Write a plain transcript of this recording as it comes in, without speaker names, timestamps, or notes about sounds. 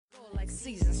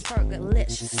season's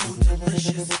Fergalicious, so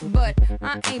delicious. But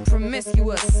I ain't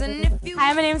promiscuous, and if you...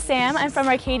 Hi, my name's Sam. I'm from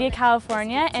Arcadia,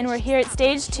 California, and we're here at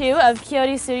stage 2 of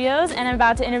Coyote Studios, and I'm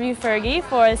about to interview Fergie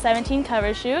for a 17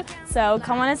 cover shoot, so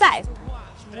come on inside.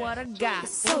 What a guy,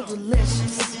 so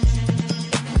delicious.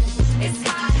 It's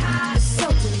hot, hot, so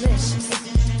delicious.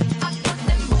 I put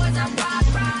them boys on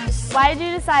ride. Why did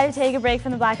you decide to take a break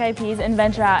from the Black Eyed Peas and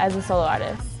venture out as a solo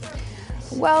artist?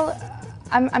 Well,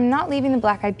 I'm not leaving the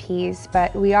Black Eyed Peas,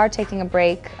 but we are taking a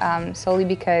break solely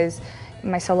because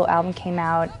my solo album came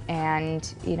out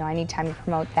and I need time to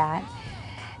promote that.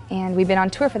 And we've been on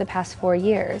tour for the past 4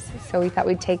 years, so we thought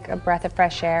we'd take a breath of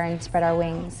fresh air and spread our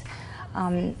wings.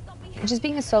 Just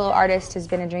being a solo artist has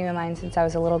been a dream of mine since I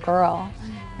was a little girl,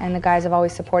 and the guys have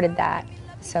always supported that.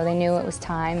 So they knew it was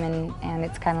time, and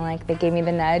it's kind of like they gave me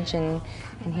the nudge, and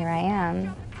here I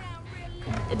am.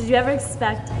 Did you ever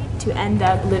expect to end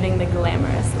up living the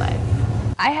glamorous life?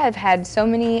 I have had so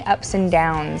many ups and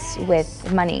downs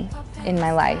with money in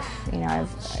my life. I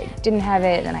didn't have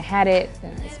it, then I had it,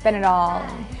 then I spent it all.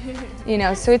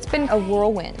 And, so it's been a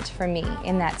whirlwind for me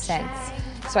in that sense.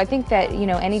 So I think that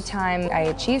anytime I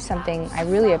achieve something, I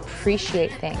really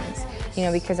appreciate things,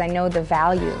 because I know the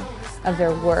value of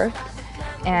their worth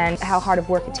and how hard of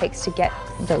work it takes to get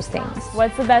those things.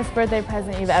 What's the best birthday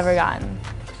present you've ever gotten?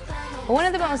 One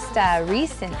of the most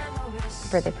recent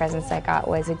birthday presents I got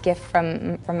was a gift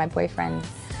from my boyfriend,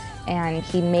 and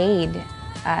he made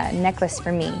a necklace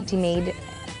for me. He made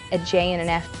a J and an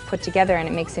F put together, and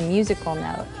it makes a musical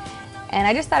note. And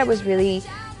I just thought it was really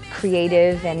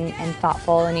creative and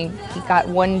thoughtful, and he got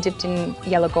one dipped in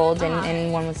yellow gold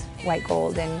and one was white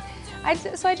gold. And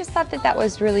so I just thought that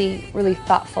was really, really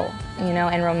thoughtful,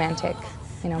 and romantic,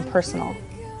 personal.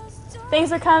 Thanks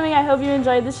for coming. I hope you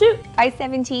enjoyed the shoot. Bye,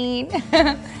 17.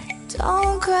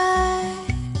 Don't cry.